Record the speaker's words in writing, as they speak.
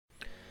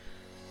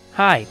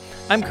Hi,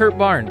 I'm Kurt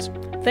Barnes.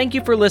 Thank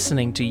you for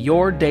listening to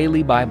Your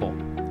Daily Bible.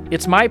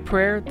 It's my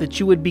prayer that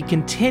you would be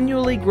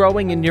continually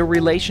growing in your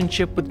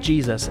relationship with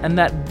Jesus and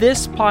that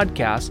this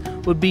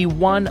podcast would be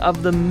one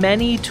of the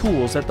many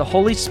tools that the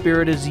Holy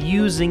Spirit is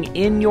using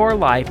in your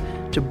life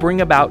to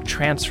bring about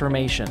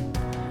transformation.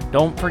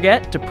 Don't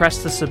forget to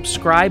press the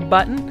subscribe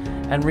button,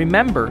 and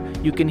remember,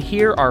 you can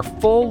hear our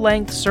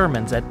full-length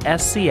sermons at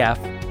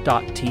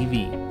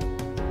scf.tv.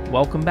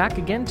 Welcome back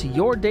again to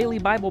Your Daily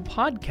Bible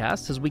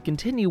Podcast as we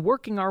continue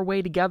working our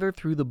way together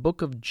through the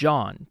book of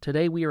John.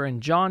 Today we are in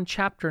John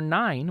chapter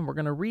 9, and we're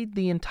going to read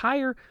the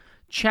entire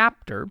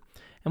chapter.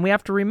 And we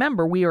have to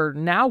remember we are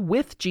now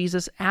with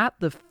Jesus at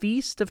the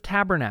Feast of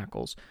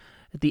Tabernacles.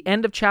 At the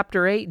end of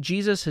chapter 8,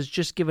 Jesus has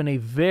just given a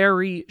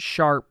very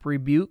sharp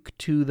rebuke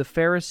to the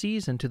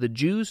Pharisees and to the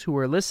Jews who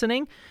were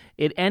listening.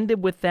 It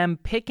ended with them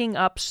picking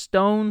up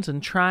stones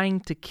and trying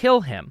to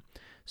kill him.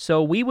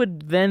 So we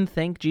would then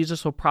think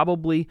Jesus will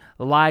probably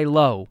lie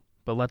low,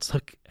 but let's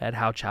look at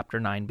how chapter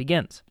 9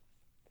 begins.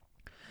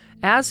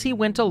 As he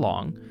went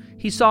along,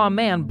 he saw a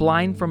man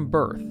blind from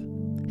birth.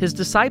 His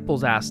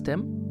disciples asked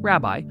him,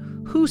 "Rabbi,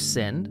 who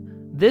sinned,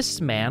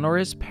 this man or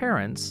his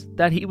parents,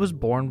 that he was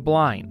born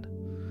blind?"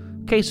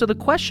 Okay, so the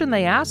question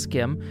they ask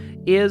him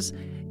is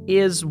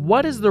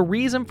what is the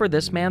reason for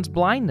this man's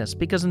blindness?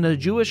 Because in the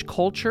Jewish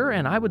culture,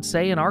 and I would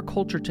say in our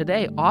culture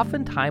today,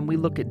 oftentimes we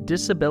look at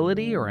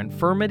disability or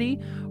infirmity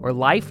or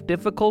life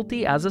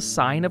difficulty as a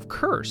sign of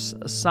curse,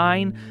 a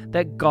sign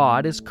that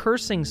God is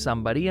cursing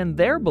somebody, and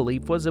their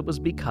belief was it was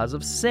because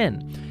of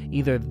sin.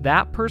 Either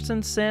that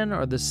person's sin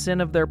or the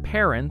sin of their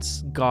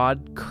parents,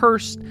 God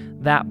cursed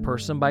that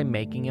person by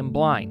making him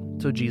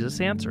blind. So Jesus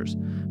answers,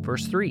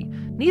 verse 3,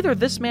 "Neither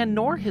this man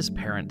nor his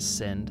parents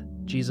sinned,"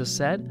 Jesus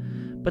said,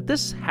 "but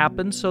this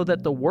happened so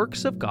that the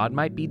works of God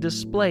might be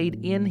displayed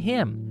in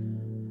him.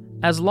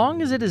 As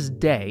long as it is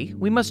day,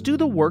 we must do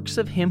the works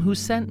of him who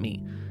sent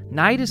me.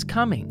 Night is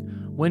coming,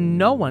 when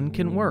no one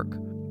can work.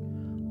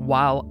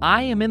 While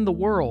I am in the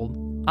world,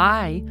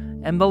 I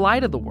am the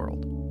light of the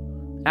world."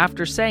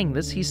 After saying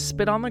this, he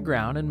spit on the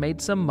ground and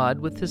made some mud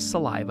with his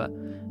saliva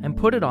and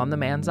put it on the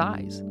man's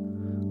eyes.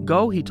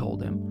 "Go," he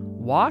told him,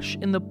 "wash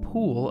in the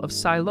pool of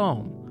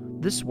Siloam."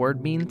 This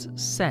word means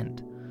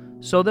sent.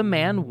 So the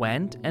man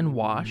went and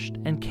washed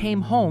and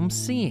came home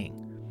seeing.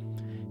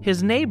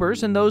 His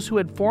neighbors and those who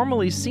had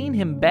formerly seen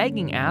him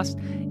begging asked,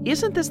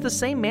 "Isn't this the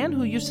same man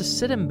who used to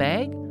sit and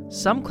beg?"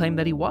 Some claimed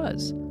that he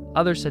was.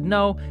 Others said,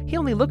 "No, he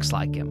only looks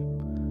like him."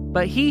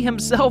 But he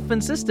himself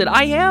insisted,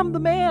 "I am the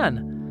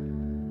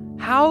man."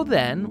 "How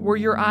then were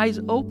your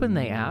eyes open?"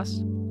 they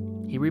asked.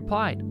 He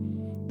replied,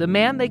 "The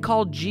man they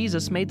called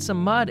Jesus made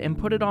some mud and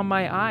put it on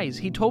my eyes.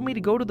 He told me to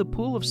go to the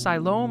pool of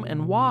Siloam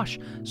and wash.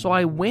 So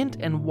I went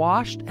and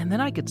washed, and then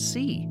I could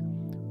see."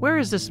 "Where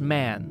is this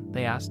man?"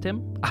 they asked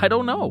him. "I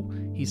don't know,"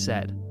 he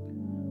said.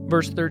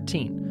 Verse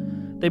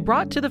 13, they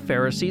brought to the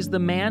Pharisees the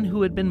man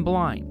who had been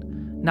blind.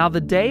 Now the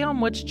day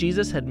on which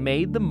Jesus had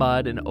made the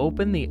mud and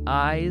opened the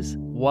eyes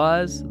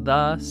was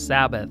the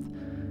Sabbath.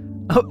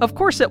 Of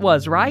course it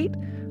was, right?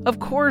 Of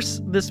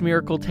course this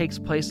miracle takes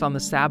place on the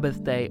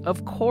Sabbath day.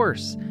 Of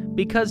course.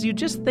 Because you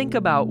just think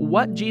about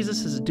what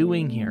Jesus is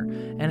doing here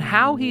and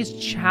how he's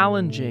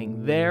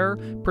challenging their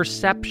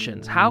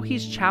perceptions, how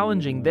he's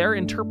challenging their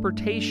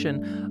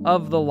interpretation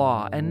of the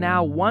law. And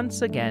now,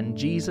 once again,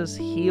 Jesus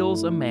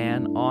heals a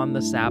man on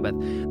the Sabbath.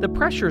 The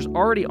pressure's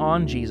already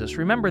on Jesus.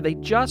 Remember, they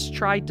just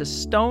tried to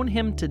stone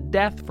him to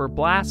death for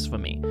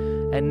blasphemy.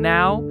 And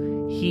now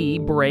he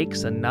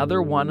breaks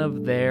another one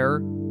of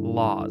their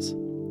laws.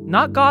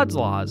 Not God's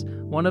laws,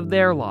 one of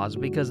their laws,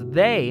 because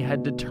they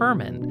had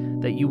determined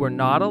that you were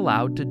not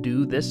allowed to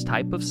do this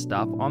type of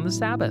stuff on the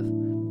Sabbath.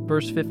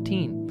 Verse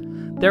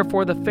 15,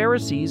 therefore the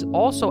Pharisees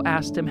also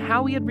asked him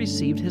how he had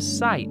received his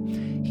sight.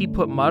 "He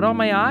put mud on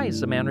my eyes,"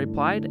 the man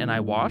replied, "and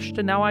I washed,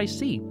 and now I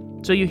see."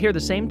 So you hear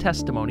the same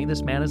testimony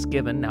this man has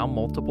given now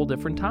multiple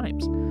different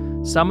times.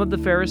 Some of the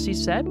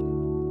Pharisees said,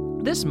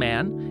 "This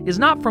man is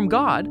not from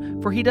God,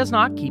 for he does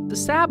not keep the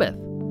Sabbath."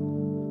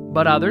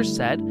 But others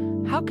said,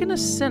 "How can a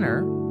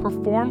sinner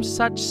perform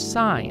such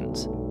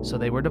signs?" So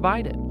they were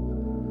divided.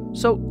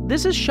 So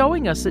this is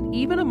showing us that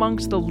even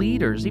amongst the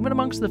leaders, even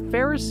amongst the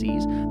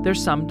Pharisees, there's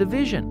some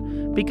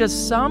division. Because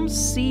some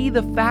see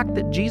the fact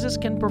that Jesus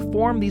can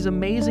perform these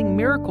amazing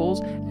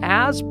miracles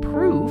as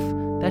proof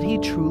that he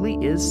truly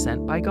is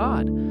sent by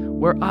God,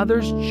 where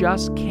others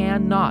just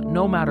cannot,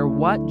 no matter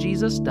what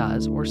Jesus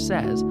does or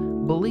says,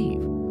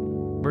 believe.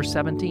 Verse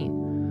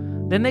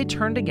 17, then they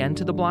turned again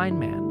to the blind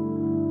man.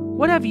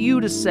 "What have you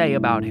to say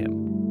about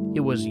him? It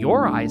was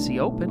your eyes he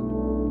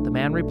opened." The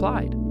man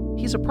replied,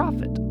 "He's a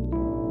prophet."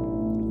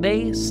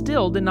 They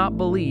still did not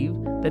believe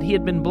that he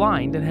had been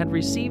blind and had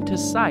received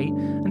his sight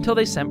until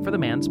they sent for the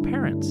man's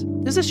parents.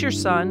 "Is this your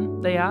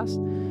son?" they asked.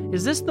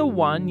 "Is this the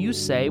one you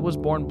say was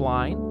born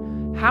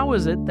blind? How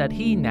is it that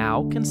he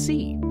now can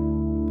see?"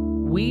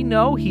 "We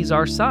know he's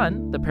our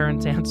son," the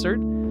parents answered,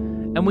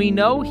 "and we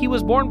know he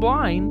was born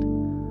blind.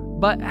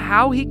 But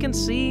how he can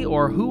see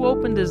or who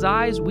opened his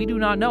eyes, we do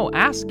not know.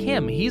 Ask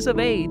him. He's of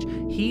age.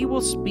 He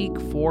will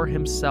speak for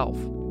himself."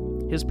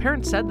 His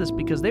parents said this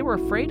because they were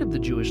afraid of the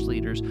Jewish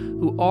leaders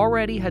who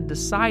already had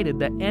decided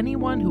that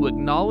anyone who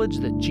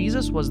acknowledged that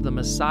Jesus was the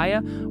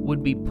Messiah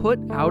would be put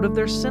out of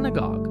their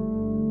synagogue.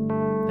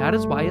 That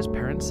is why his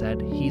parents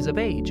said, "He's of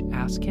age,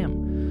 ask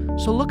him."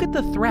 So look at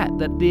the threat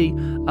that the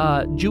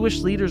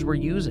Jewish leaders were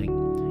using.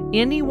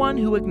 Anyone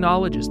who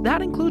acknowledges,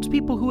 that includes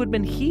people who had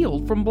been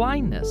healed from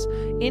blindness.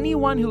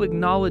 Anyone who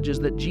acknowledges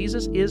that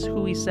Jesus is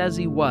who he says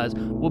he was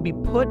will be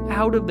put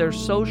out of their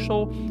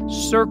social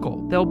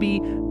circle. They'll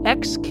be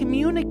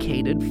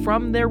excommunicated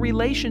from their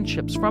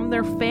relationships, from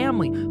their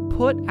family,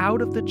 put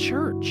out of the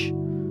church.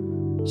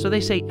 So they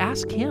say,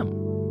 ask him.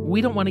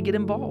 We don't want to get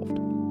involved.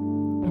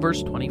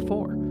 Verse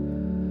 24.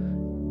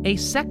 A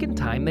second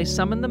time they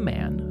summoned the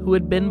man who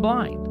had been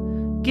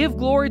blind. "Give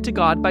glory to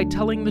God by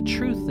telling the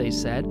truth," they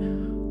said.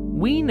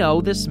 "We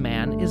know this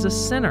man is a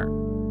sinner."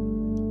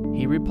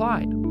 He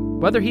replied,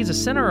 "Whether he's a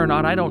sinner or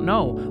not, I don't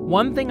know.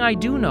 One thing I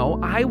do know,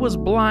 I was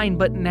blind,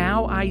 but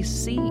now I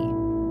see."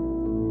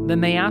 Then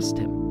they asked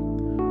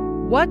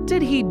him, "What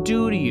did he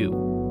do to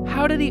you?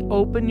 How did he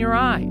open your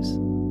eyes?"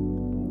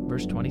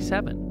 Verse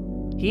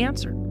 27. He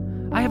answered,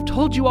 "I have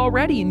told you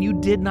already, and you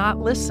did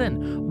not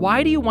listen.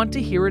 Why do you want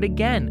to hear it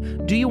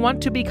again? Do you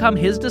want to become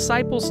his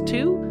disciples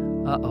too?"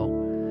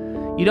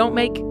 You don't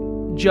make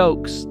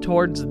jokes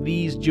towards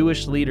these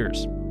Jewish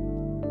leaders.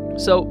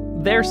 So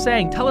they're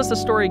saying, "Tell us the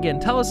story again,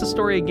 tell us the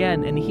story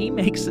again." And he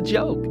makes a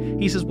joke.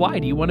 He says, "Why?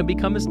 Do you want to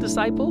become his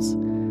disciples?"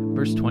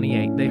 Verse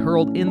 28, they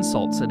hurled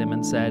insults at him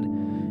and said,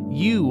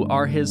 "You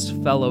are his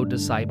fellow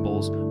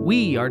disciples.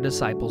 We are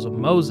disciples of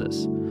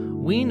Moses.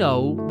 We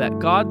know that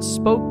God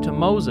spoke to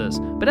Moses,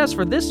 but as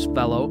for this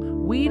fellow,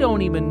 we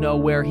don't even know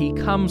where he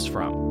comes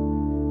from."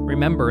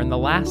 Remember, in the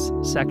last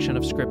section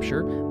of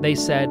Scripture, they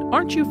said,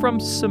 "Aren't you from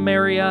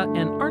Samaria,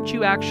 and aren't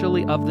you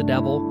actually of the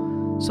devil?"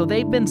 So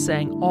they've been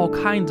saying all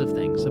kinds of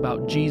things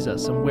about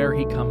Jesus and where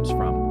he comes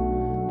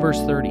from.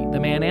 Verse 30, the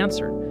man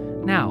answered,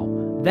 "Now,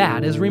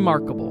 that is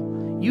remarkable.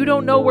 You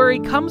don't know where he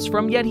comes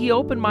from, yet he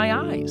opened my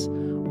eyes.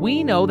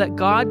 We know that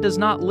God does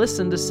not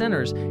listen to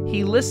sinners.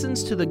 He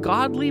listens to the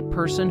godly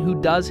person who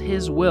does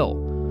his will.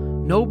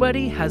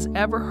 Nobody has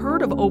ever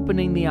heard of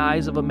opening the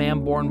eyes of a man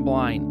born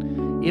blind.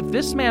 If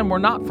this man were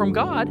not from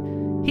God,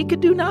 he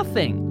could do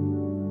nothing."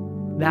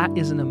 That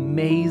is an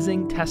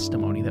amazing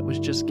testimony that was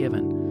just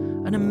given.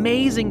 An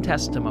amazing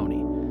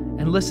testimony.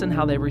 And listen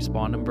how they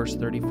respond in verse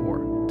 34.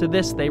 To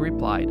this they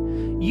replied,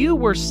 "You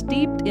were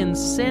steeped in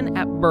sin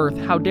at birth.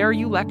 How dare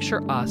you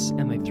lecture us?"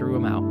 And they threw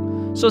him out.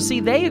 So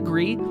see, they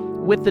agree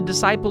with the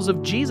disciples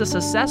of Jesus'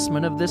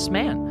 assessment of this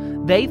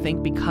man. They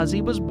think because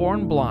he was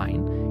born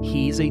blind,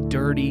 he's a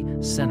dirty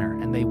sinner,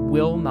 and they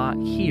will not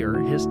hear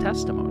his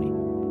testimony.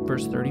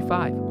 Verse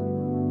 35.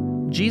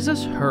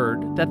 Jesus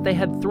heard that they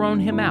had thrown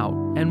him out,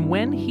 and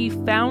when he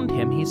found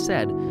him, he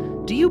said,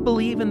 "Do you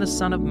believe in the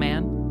Son of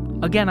Man?"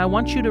 Again, I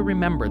want you to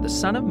remember the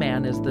Son of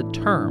Man is the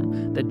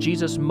term that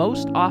Jesus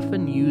most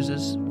often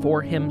uses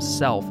for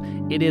himself.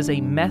 It is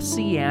a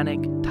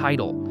messianic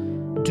title.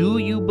 Do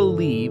you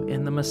believe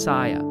in the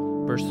Messiah?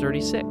 Verse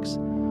 36.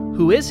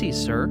 "Who is he,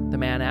 sir?" the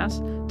man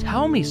asked.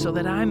 "Tell me so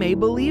that I may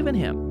believe in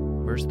him."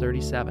 Verse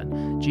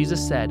 37. Jesus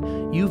said,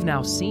 "You've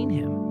now seen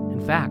him. In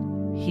fact,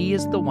 he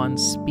is the one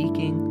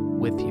speaking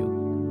with you."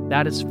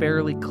 That is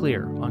fairly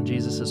clear on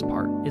Jesus'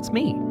 part. It's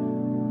me.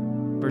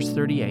 Verse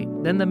 38.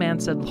 Then the man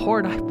said,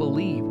 "Lord, I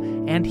believe,"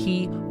 and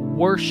he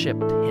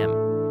worshiped him.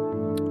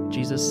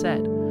 Jesus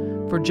said,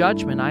 "For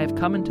judgment I have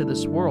come into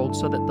this world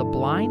so that the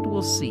blind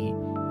will see,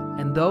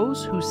 and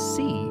those who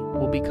see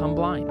will become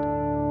blind."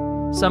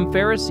 Some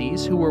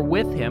Pharisees who were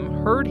with him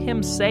heard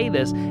him say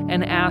this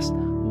and asked,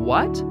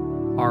 "What?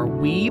 Are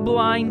we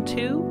blind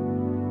too?"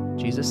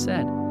 Jesus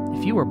said,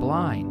 "If you were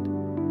blind,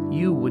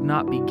 you would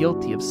not be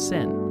guilty of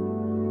sin.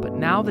 But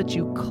now that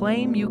you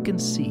claim you can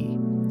see,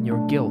 your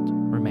guilt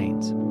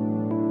remains."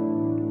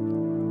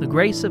 The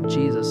grace of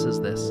Jesus is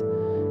this.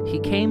 He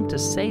came to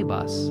save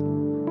us.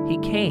 He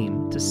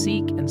came to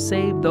seek and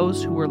save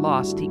those who were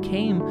lost. He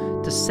came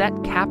to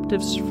set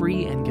captives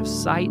free and give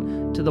sight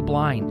to the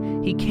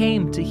blind. He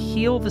came to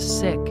heal the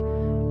sick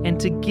and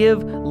to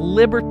give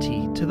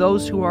liberty to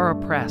those who are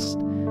oppressed.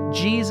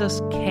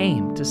 Jesus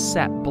came to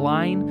set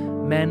blind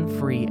men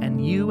free,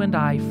 and you and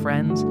I,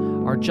 friends,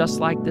 are just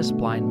like this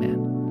blind man.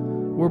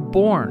 We're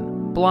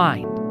born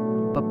blind,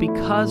 but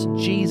because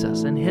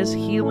Jesus and his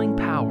healing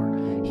power,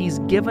 he's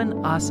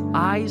given us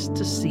eyes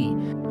to see.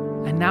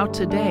 And now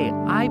today,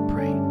 I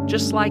pray,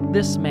 just like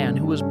this man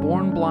who was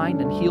born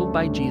blind and healed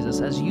by Jesus,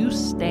 as you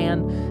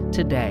stand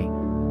today,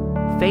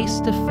 face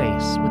to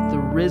face with the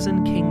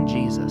risen King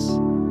Jesus,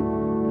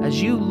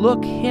 as you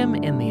look him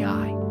in the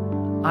eye,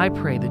 I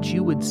pray that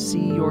you would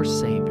see your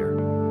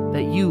Savior,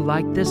 that you,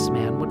 like this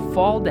man, would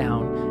fall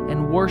down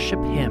and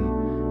worship him,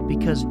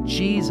 because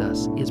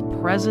Jesus is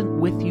present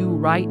with you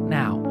right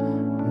now,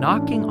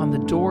 knocking on the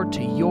door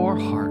to your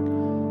heart,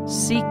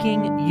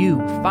 seeking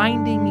you,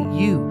 finding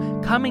you,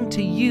 coming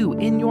to you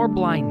in your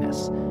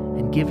blindness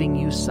and giving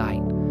you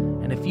sight.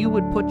 And if you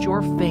would put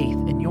your faith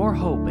and your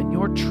hope and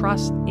your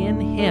trust in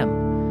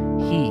him,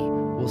 he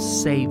will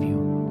save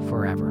you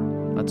forever.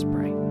 Let's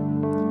pray.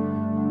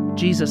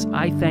 Jesus,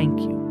 I thank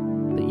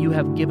you that you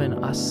have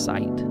given us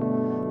sight,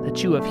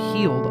 that you have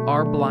healed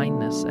our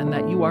blindness, and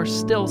that you are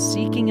still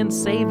seeking and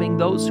saving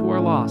those who are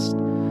lost,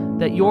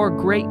 that your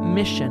great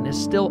mission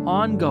is still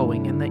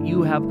ongoing, and that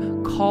you have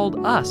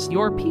called us,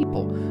 your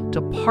people,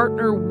 to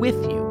partner with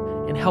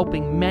you in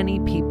helping many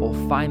people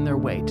find their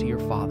way to your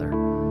Father.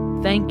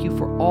 Thank you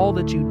for all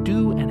that you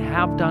do and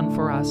have done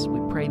for us. We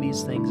pray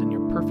these things in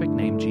your perfect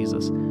name,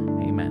 Jesus.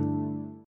 Amen.